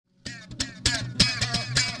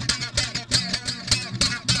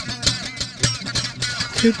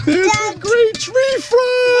There's a great tree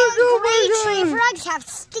frog! Great tree frogs have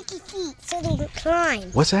sticky feet so they can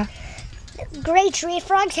climb. What's that? Great tree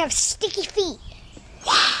frogs have sticky feet.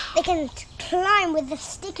 Wow. They can climb with the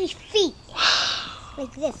sticky feet. Wow.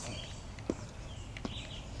 Like this.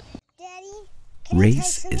 Daddy,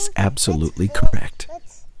 Race is absolutely correct.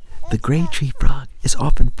 The gray tree frog is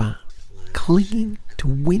often found clinging to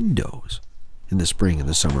windows in the spring and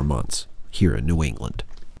the summer months here in New England.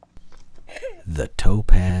 The toe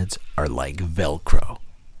pads are like Velcro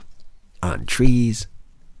on trees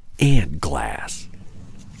and glass.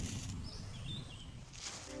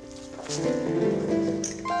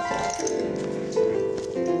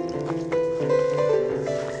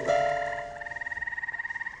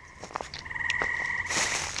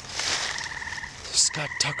 Scott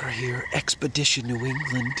Tucker here, Expedition New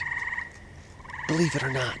England. Believe it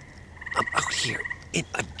or not, I'm out here in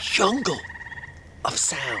a jungle of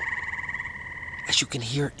sound. As you can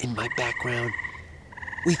hear in my background,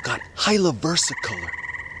 we've got Hyla Versacolor,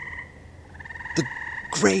 the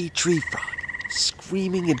gray tree frog,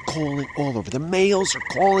 screaming and calling all over. The males are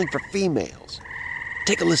calling for females.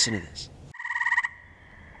 Take a listen to this.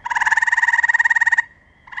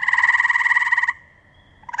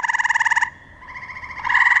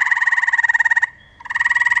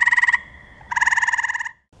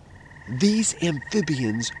 These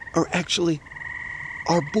amphibians are actually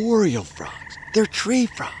arboreal frogs. They're tree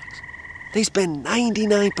frogs. They spend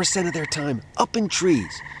 99% of their time up in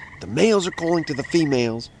trees. The males are calling to the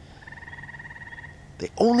females. They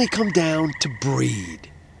only come down to breed.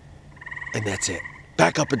 And that's it.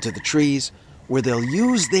 Back up into the trees where they'll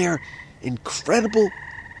use their incredible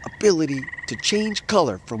ability to change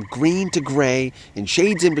color from green to gray and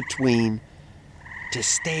shades in between to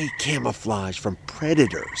stay camouflaged from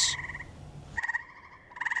predators.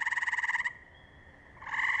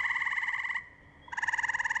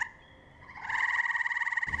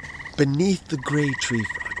 Beneath the gray tree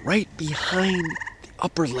frog, right behind the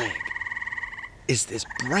upper leg, is this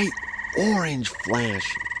bright orange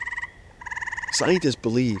flash. Scientists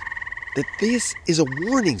believe that this is a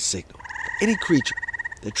warning signal for any creature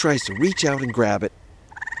that tries to reach out and grab it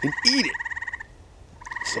and eat it.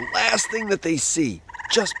 It's the last thing that they see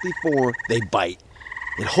just before they bite,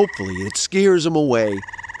 and hopefully it scares them away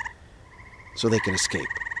so they can escape.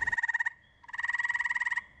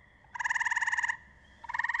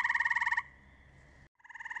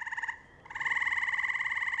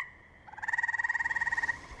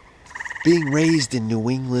 Being raised in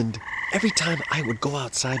New England, every time I would go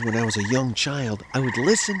outside when I was a young child, I would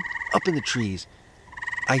listen up in the trees.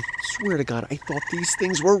 I swear to God, I thought these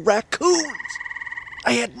things were raccoons.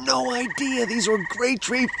 I had no idea these were gray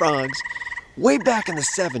tree frogs. Way back in the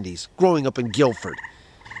 70s, growing up in Guilford,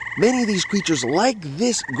 many of these creatures, like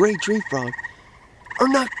this gray tree frog, are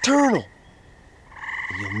nocturnal.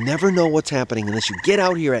 And you'll never know what's happening unless you get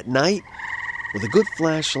out here at night with a good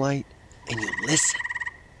flashlight and you listen.